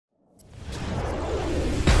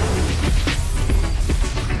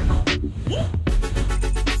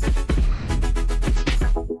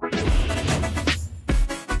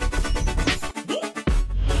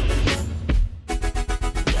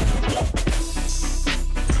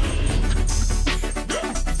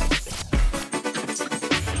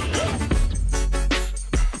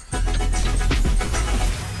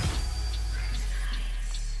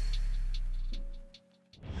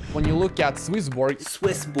at Swissborg.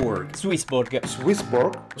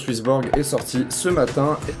 Swissborg est sorti ce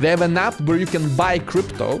matin. They have an app where you can buy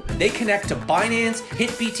crypto. They connect to Binance,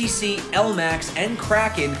 HitBTC, LMAX, and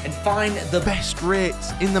Kraken and find the best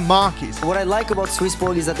rates in the markets. What I like about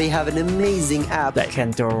Swissborg is that they have an amazing app that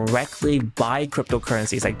can directly buy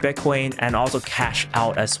cryptocurrencies like Bitcoin and also cash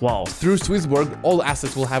out as well. Through Swissborg, all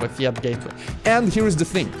assets will have a fiat gateway. And here's the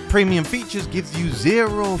thing. Premium features gives you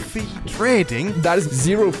zero fee trading. That is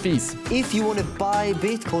zero fees. If you want to buy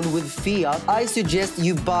Bitcoin with fiat, I suggest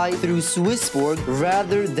you buy through Swissborg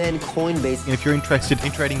rather than Coinbase. And if you're interested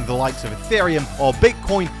in trading the likes of Ethereum or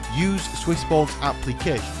Bitcoin, use Swissborg's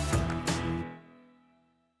application.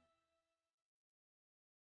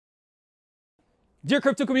 Dear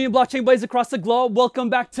crypto community and blockchain buddies across the globe, welcome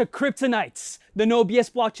back to Cryptonites, the no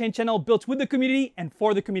BS blockchain channel built with the community and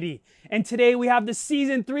for the community. And today we have the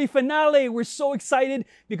season 3 finale. We're so excited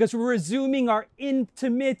because we're resuming our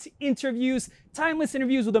intimate interviews, timeless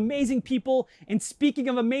interviews with amazing people. And speaking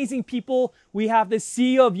of amazing people, we have the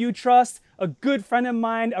CEO of Utrust, a good friend of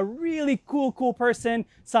mine, a really cool person,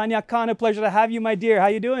 Sanja Kon. A pleasure to have you, my dear. How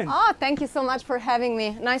you doing? Oh, thank you so much for having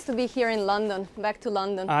me. Nice to be here in London, back to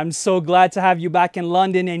London. I'm so glad to have you back in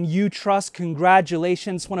London. And Utrust,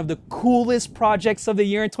 congratulations. One of the coolest projects of the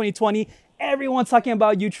year in 2020. Everyone's talking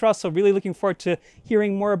about Utrust, so really looking forward to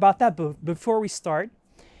hearing more about that. But before we start,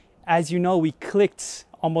 as you know, we clicked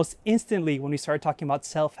almost instantly when we started talking about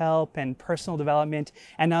self-help and personal development.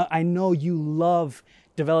 And I know you love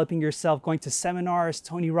developing yourself, going to seminars,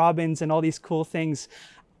 Tony Robbins, and all these cool things.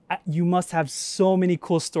 You must have so many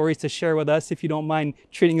cool stories to share with us. If you don't mind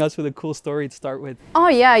treating us with a cool story to start with. Oh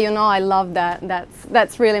yeah, you know, I love that.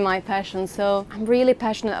 That's really my passion. So I'm really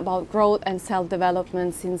passionate about growth and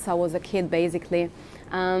self-development since I was a kid, basically.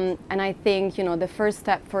 And I think, you know, the first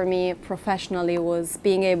step for me professionally was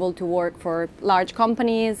being able to work for large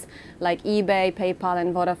companies like eBay, PayPal,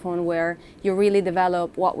 and Vodafone, where you really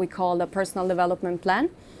develop what we call a personal development plan.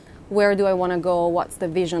 Where do I want to go? What's the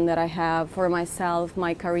vision that I have for myself,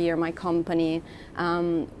 my career, my company,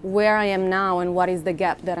 where I am now, and what is the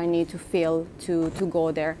gap that I need to fill to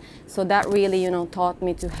go there. So that really, you know, taught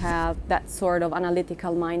me to have that sort of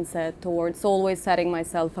analytical mindset towards always setting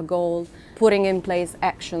myself a goal, putting in place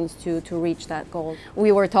actions to reach that goal.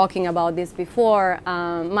 We were talking about this before.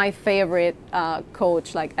 My favorite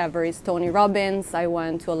coach like ever is Tony Robbins. I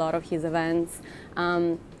went to a lot of his events,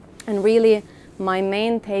 and really, my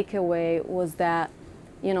main takeaway was that,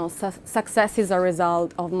 you know, success is a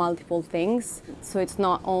result of multiple things. So it's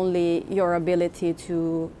not only your ability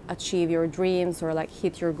to achieve your dreams or like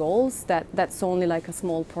hit your goals, that's only like a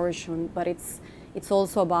small portion, but it's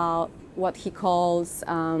also about what he calls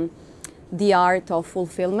the art of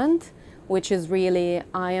fulfillment, which is really,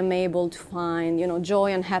 I am able to find, you know,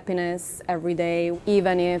 joy and happiness every day,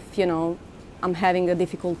 even if, you know, I'm having a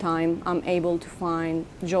difficult time, I'm able to find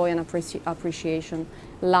joy and appreciation.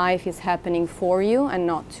 Life is happening for you and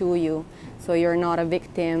not to you. So you're not a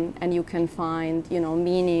victim, and you can find, you know,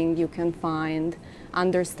 meaning, you can find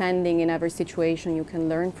understanding in every situation, you can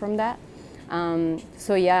learn from that.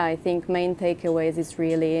 So yeah, I think main takeaways is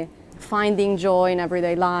really finding joy in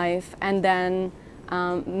everyday life, and then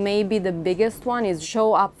maybe the biggest one is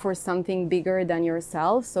show up for something bigger than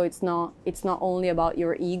yourself. So it's not only about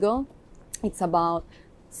your ego. It's about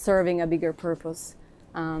serving a bigger purpose.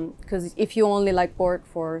 Because if you only like work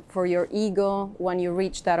for your ego, when you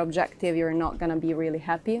reach that objective, you're not gonna be really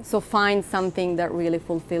happy. So find something that really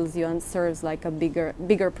fulfills you and serves like a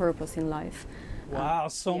bigger purpose in life. Wow,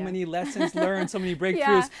 so many lessons learned, so many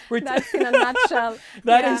breakthroughs. Yeah, that's in a nutshell.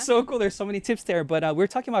 That is so cool. There's so many tips there. But we were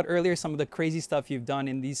talking about earlier some of the crazy stuff you've done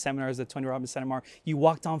in these seminars, the Tony Robbins seminar. You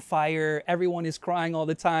walked on fire. Everyone is crying all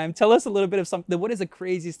the time. Tell us a little bit of something. What is the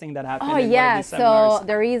craziest thing that happened in one of these seminars? So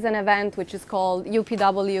there is an event which is called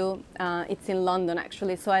UPW. It's in London,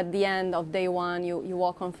 actually. So at the end of day one, you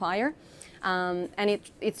walk on fire. And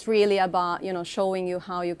it's really about, you know, showing you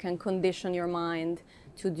how you can condition your mind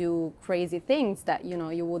to do crazy things that, you know,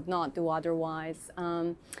 you would not do otherwise.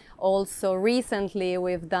 Also recently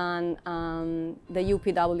we've done the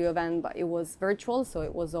UPW event, but it was virtual, so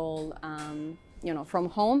it was all you know, from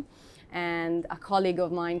home. And a colleague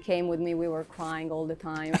of mine came with me. We were crying all the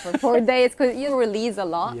time for 4 days because you release a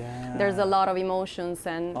lot. Yeah. There's a lot of emotions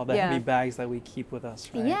and all the heavy bags that we keep with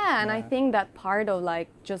us, right? Yeah, and I think that part of like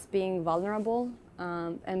just being vulnerable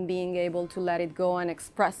and being able to let it go and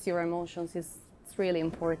express your emotions is really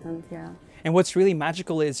important. Yeah. And what's really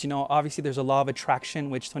magical is, you know, obviously there's a law of attraction,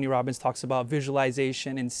 which Tony Robbins talks about,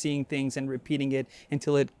 visualization and seeing things and repeating it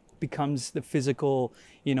until it becomes the physical,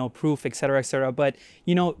 proof, et cetera, et cetera. But,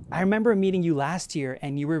 I remember meeting you last year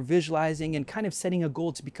and you were visualizing and kind of setting a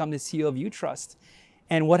goal to become the CEO of Utrust.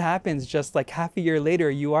 And what happens just like half a year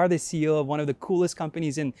later, you are the CEO of one of the coolest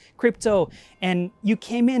companies in crypto. And you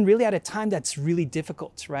came in really at a time that's really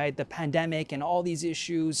difficult, right? The pandemic and all these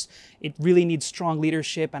issues, it really needs strong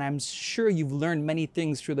leadership. And I'm sure you've learned many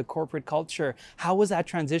things through the corporate culture. How was that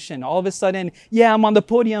transition? All of a sudden, yeah, I'm on the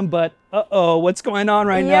podium, but uh-oh, what's going on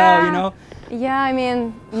right now, Yeah, I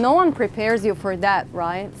mean, no one prepares you for that,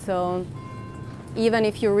 right? So even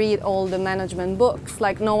if you read all the management books,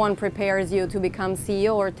 like no one prepares you to become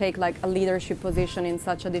CEO or take like a leadership position in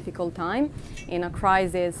such a difficult time, in a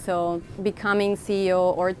crisis. So becoming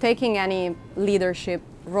CEO or taking any leadership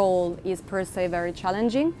role is per se very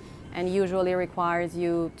challenging and usually requires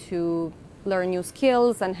you to learn new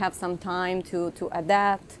skills and have some time to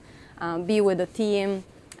adapt, be with the team.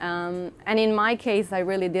 And in my case, I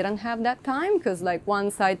really didn't have that time because like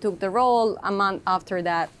once I took the role, a month after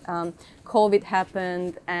that, COVID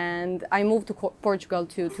happened and I moved to Portugal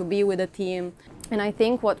to be with the team. And I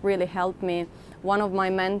think what really helped me, one of my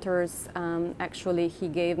mentors, actually, he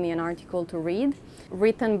gave me an article to read,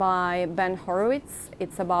 written by Ben Horowitz.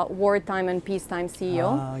 It's about wartime and peacetime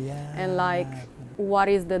CEO. Oh, yeah. And like, what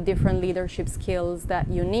is the different leadership skills that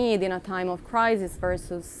you need in a time of crisis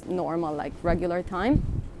versus normal, like regular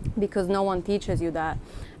time, because no one teaches you that.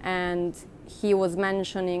 And he was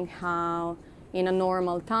mentioning how in a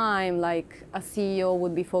normal time, like a CEO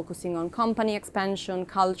would be focusing on company expansion,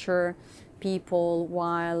 culture, people,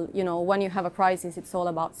 while, when you have a crisis, it's all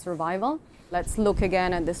about survival. Let's look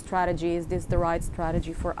again at the strategy. Is this the right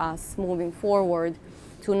strategy for us moving forward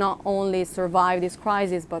to not only survive this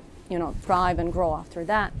crisis, but, thrive and grow after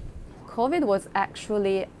that? COVID was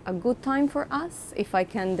actually a good time for us, if I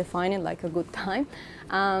can define it like a good time.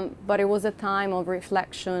 But it was a time of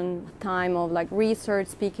reflection, a time of like research,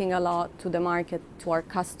 speaking a lot to the market, to our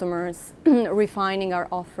customers, refining our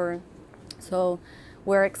offer. So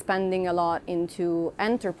we're expanding a lot into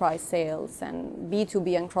enterprise sales and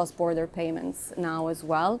B2B and cross-border payments now as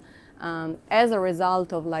well. As a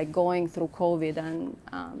result of like going through COVID and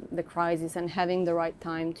the crisis and having the right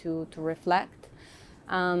time to reflect.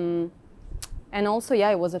 And also,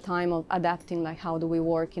 yeah, it was a time of adapting, like how do we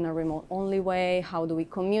work in a remote-only way? How do we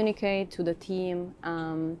communicate to the team?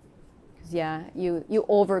 Because yeah, you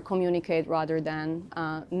over-communicate rather than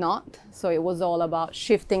not. So it was all about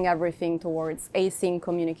shifting everything towards async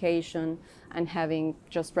communication and having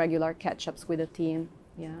just regular catch-ups with the team.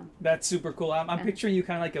 Yeah. That's super cool. I'm picturing you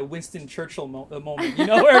kind of like a Winston Churchill moment,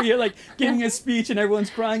 where you're like giving a speech and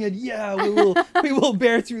everyone's crying and yeah, we will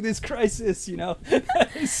bear through this crisis,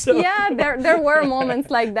 So yeah, there were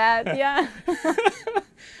moments like that. Yeah.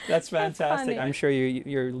 That's fantastic. I'm sure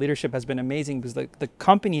your leadership has been amazing because the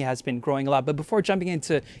company has been growing a lot. But before jumping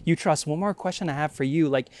into Utrust, one more question I have for you,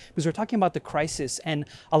 because we're talking about the crisis and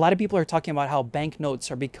a lot of people are talking about how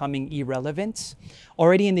banknotes are becoming irrelevant.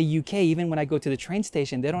 Already in the UK, even when I go to the train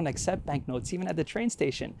station, they don't accept banknotes, even at the train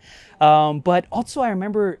station. But also I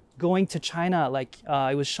remember going to China,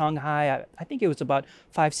 it was Shanghai, I think it was about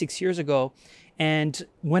 5-6 years ago. And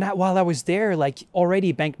while I was there,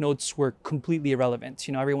 already banknotes were completely irrelevant.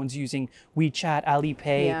 Everyone's using WeChat,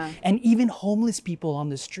 Alipay, and even homeless people on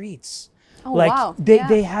the streets. Oh, wow.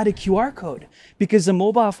 They had a QR code because the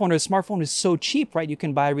mobile phone or smartphone is so cheap, right? You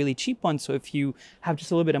can buy a really cheap one. So if you have just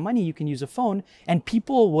a little bit of money, you can use a phone, and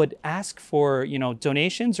people would ask for,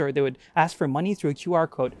 donations, or they would ask for money through a QR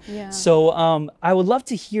code. Yeah. So I would love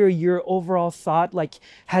to hear your overall thought.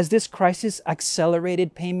 Has this crisis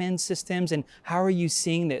accelerated payment systems, and how are you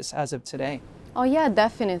seeing this as of today? Oh yeah,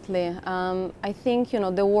 definitely. I think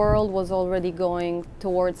the world was already going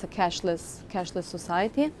towards a cashless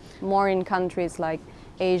society, more in countries like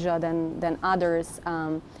Asia than others,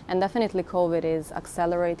 and definitely COVID is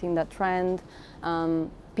accelerating that trend.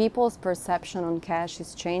 People's perception on cash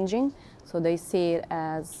is changing, so they see it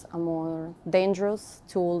as a more dangerous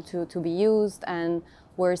tool to be used, and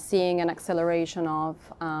we're seeing an acceleration of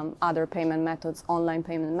other payment methods, online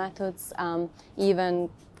payment methods, even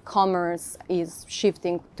commerce is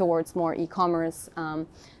shifting towards more e-commerce.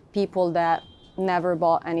 People that never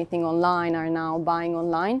bought anything online are now buying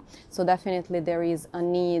online. So definitely there is a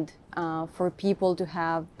need for people to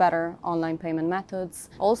have better online payment methods.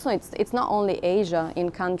 Also, it's not only Asia. In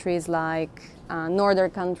countries like northern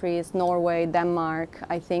countries, Norway, Denmark,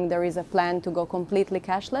 I think there is a plan to go completely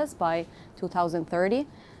cashless by 2030.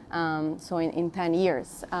 so in 10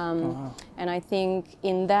 years. And I think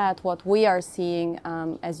in that, what we are seeing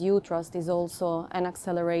as Utrust is also an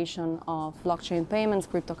acceleration of blockchain payments,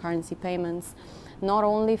 cryptocurrency payments, not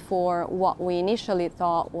only for what we initially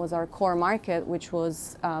thought was our core market, which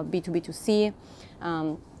was B2B2C,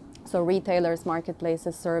 so retailers,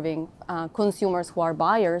 marketplaces serving consumers who are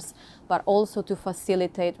buyers, but also to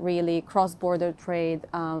facilitate really cross-border trade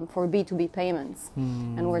for B2B payments.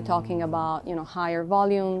 And we're talking about, you know, higher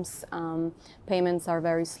volumes, payments are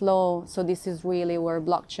very slow, so this is really where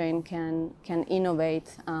blockchain can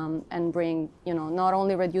innovate and bring, you know, not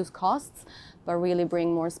only reduce costs, but really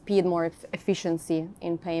bring more speed, more efficiency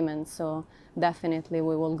in payments. So definitely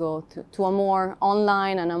we will go to a more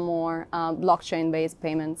online and a more blockchain-based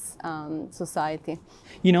payments society.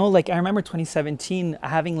 You know, like I remember 2017,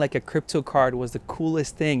 having like a crypto card was the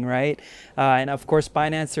coolest thing, right? And of course,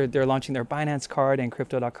 Binance, they're launching their Binance card and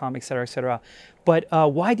crypto.com, et cetera, et cetera. But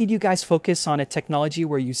why did you guys focus on a technology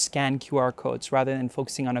where you scan QR codes rather than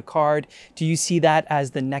focusing on a card? Do you see that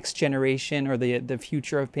as the next generation or the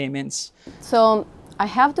future of payments? So I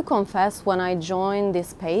have to confess, when I joined this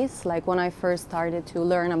space, like when I first started to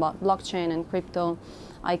learn about blockchain and crypto,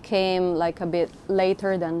 I came like a bit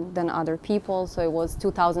later than other people, so it was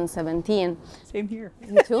 2017. Same here.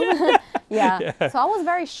 Me too. Yeah. So I was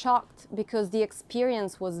very shocked because the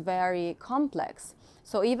experience was very complex.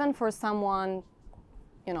 So even for someone,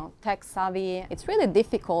 you know, tech savvy, it's really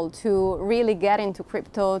difficult to really get into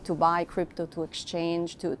crypto, to buy crypto, to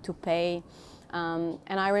exchange, to pay. And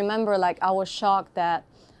I remember, like, I was shocked that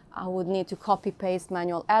I would need to copy paste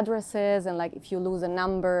manual addresses, and like if you lose a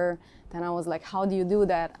number, then I was like, how do you do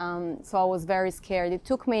that? So I was very scared. It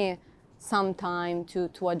took me some time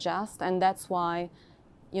to adjust, and that's why,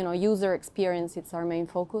 you know, user experience, it's our main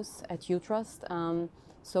focus at Utrust.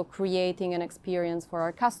 So creating an experience for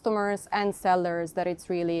our customers and sellers that it's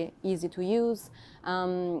really easy to use.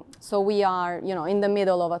 So we are, you know, in the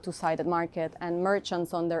middle of a two-sided market, and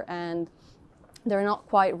merchants on their end, they're not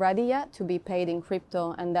quite ready yet to be paid in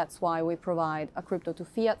crypto, and that's why we provide a crypto to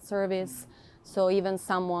fiat service. So even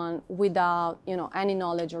someone without, you know, any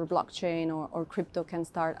knowledge or blockchain or crypto can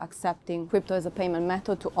start accepting crypto as a payment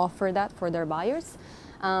method to offer that for their buyers.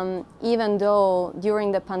 Even though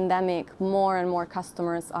during the pandemic, more and more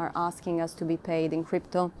customers are asking us to be paid in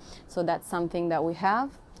crypto, so that's something that we have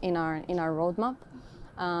in our roadmap.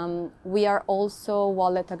 We are also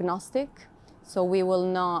wallet agnostic, so we will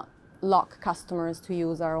not lock customers to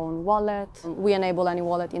use our own wallet. We enable any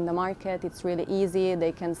wallet in the market. It's really easy.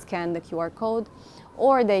 They can scan the QR code,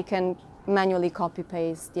 or they can manually copy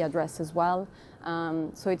paste the address as well.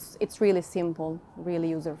 So it's really simple, really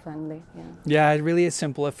user friendly. Yeah, it really is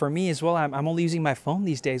simple. For me as well, I'm only using my phone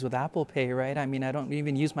these days with Apple Pay, right? I mean, I don't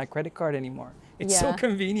even use my credit card anymore. It's so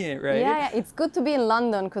convenient, right? Yeah, it's good to be in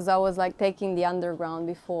London, because I was like taking the underground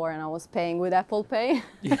before and I was paying with Apple Pay.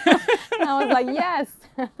 And I was like, yes.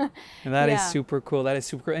 And that is super cool. That is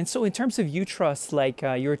super cool. And so in terms of Utrust, like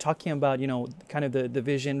you were talking about, you know, kind of the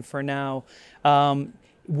vision for now,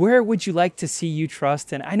 where would you like to see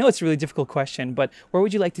Utrust? And I know it's a really difficult question, but where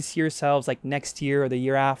would you like to see yourselves like next year or the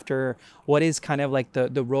year after? What is kind of like the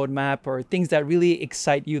roadmap or things that really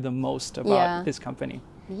excite you the most about this company?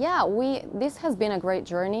 Yeah, this has been a great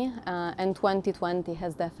journey, and 2020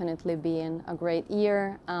 has definitely been a great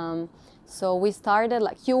year. So we started,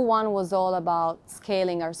 like Q1 was all about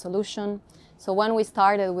scaling our solution. So when we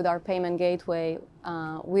started with our payment gateway,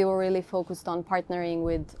 we were really focused on partnering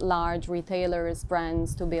with large retailers,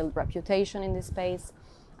 brands to build reputation in this space.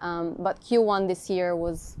 But Q1 this year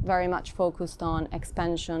was very much focused on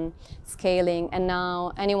expansion, scaling, and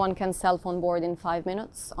now anyone can self-onboard in 5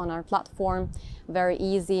 minutes on our platform. Very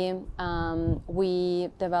easy. We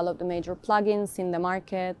developed the major plugins in the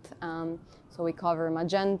market. So we cover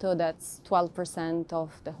Magento, that's 12%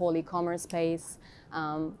 of the whole e-commerce space.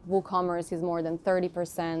 WooCommerce is more than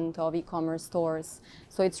 30% of e-commerce stores.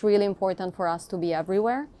 So it's really important for us to be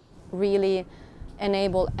everywhere, really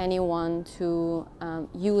enable anyone to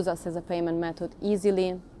use us as a payment method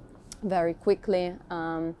easily, very quickly.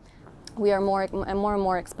 We are more and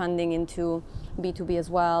more expanding into B2B as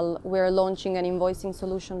well. We're launching an invoicing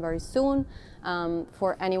solution very soon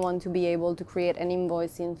for anyone to be able to create an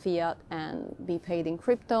invoice in fiat and be paid in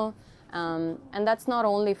crypto. And that's not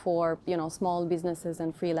only for, you know, small businesses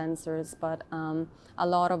and freelancers, but a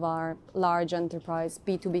lot of our large enterprise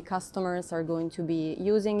B2B customers are going to be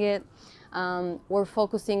using it. We're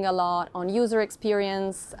focusing a lot on user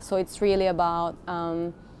experience, so it's really about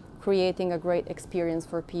creating a great experience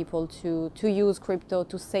for people to use crypto,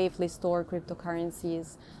 to safely store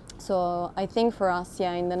cryptocurrencies. So I think for us,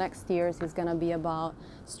 yeah, in the next years, it's going to be about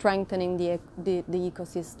strengthening the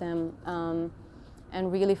ecosystem, and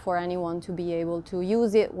really for anyone to be able to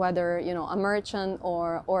use it, whether a merchant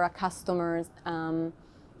or a customer, and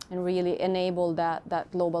really enable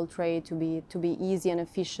that global trade to be easy and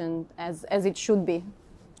efficient as it should be.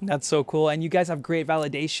 That's so cool. And you guys have great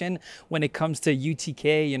validation when it comes to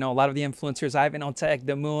UTK. A lot of the influencers, Ivan Tech,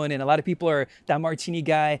 the Moon, and a lot of people that Martini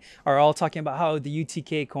guy are all talking about how the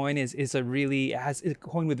UTK coin has a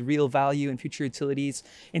coin with real value and future utilities.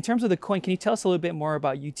 In terms of the coin, can you tell us a little bit more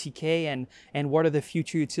about UTK and what are the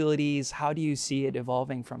future utilities? How do you see it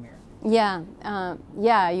evolving from here? Yeah,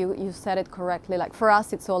 you said it correctly. Like for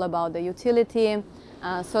us, it's all about the utility.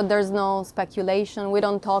 So there's no speculation. We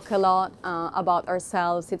don't talk a lot about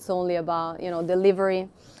ourselves. It's only about delivery,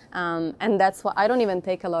 and that's why I don't even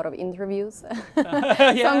take a lot of interviews. So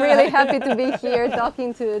I'm really happy to be here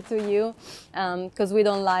talking to you, because we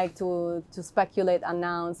don't like to speculate,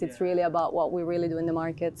 announce. It's really about what we really do in the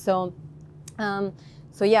market. So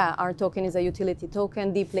yeah, our token is a utility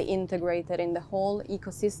token, deeply integrated in the whole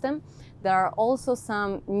ecosystem. There are also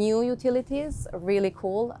some new utilities, really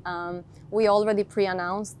cool. We already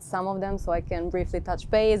pre-announced some of them, so I can briefly touch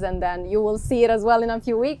base, and then you will see it as well in a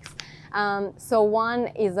few weeks. So one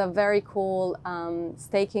is a very cool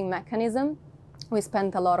staking mechanism. We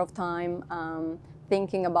spent a lot of time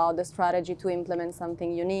thinking about the strategy to implement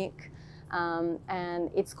something unique,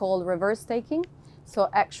 and it's called reverse staking. So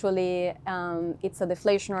actually, it's a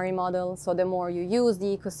deflationary model. So the more you use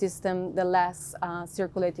the ecosystem, the less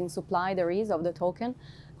circulating supply there is of the token,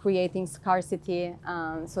 creating scarcity.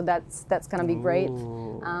 So that's going to be great.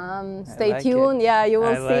 Stay tuned. Yeah, you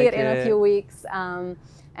will see it in a few weeks.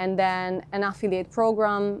 And then an affiliate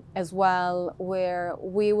program as well, where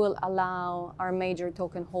we will allow our major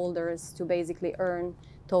token holders to basically earn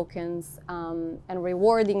tokens and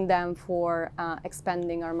rewarding them for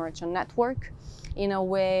expanding our merchant network in a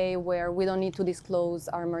way where we don't need to disclose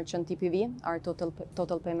our merchant TPV, our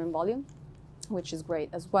total payment volume, which is great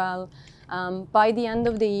as well. By the end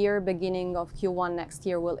of the year, beginning of Q1 next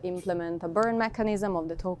year, we'll implement a burn mechanism of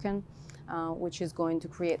the token, which is going to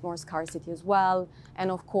create more scarcity as well.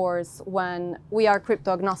 And of course, when we are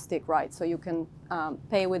crypto agnostic, right? So you can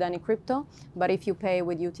pay with any crypto, but if you pay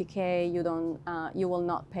with UTK, you will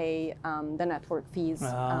not pay the network fees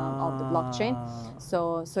of the blockchain.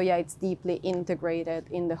 So yeah, it's deeply integrated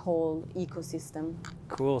in the whole ecosystem.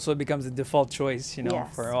 Cool. So it becomes a default choice,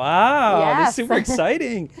 Yes. for wow, Yes. This is super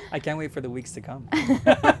exciting. I can't wait for the weeks to come.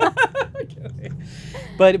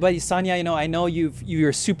 But Sanja, I know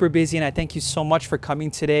you're super busy, and I thank you so much for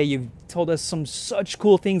coming today. You've told us some such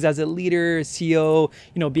cool things as a leader, CEO,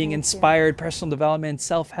 being inspired, personal development,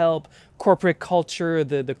 self-help, corporate culture,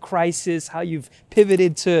 the crisis, how you've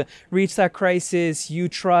pivoted to reach that crisis,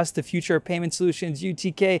 Utrust, the future of payment solutions,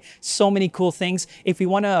 UTK, so many cool things. If we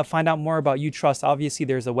want to find out more about Utrust, obviously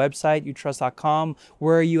there's a website, utrust.com.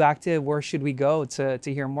 Where are you active? Where should we go to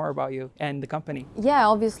hear more about you and the company? Yeah,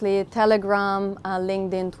 obviously Telegram,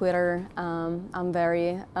 LinkedIn, Twitter. I'm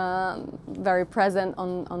very present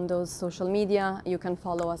on those social media. You can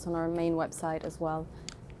follow us on our main website as well.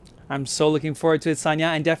 I'm so looking forward to it,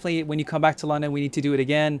 Sanja, and definitely when you come back to London, we need to do it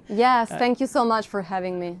again. Yes, thank you so much for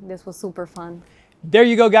having me. This was super fun. There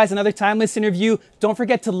you go, guys, another timeless interview. Don't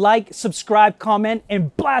forget to like, subscribe, comment,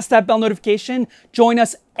 and blast that bell notification. Join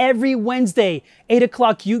us every Wednesday, 8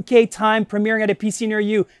 o'clock UK time, premiering at a PC near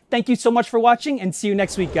you. Thank you so much for watching, and see you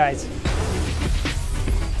next week, guys.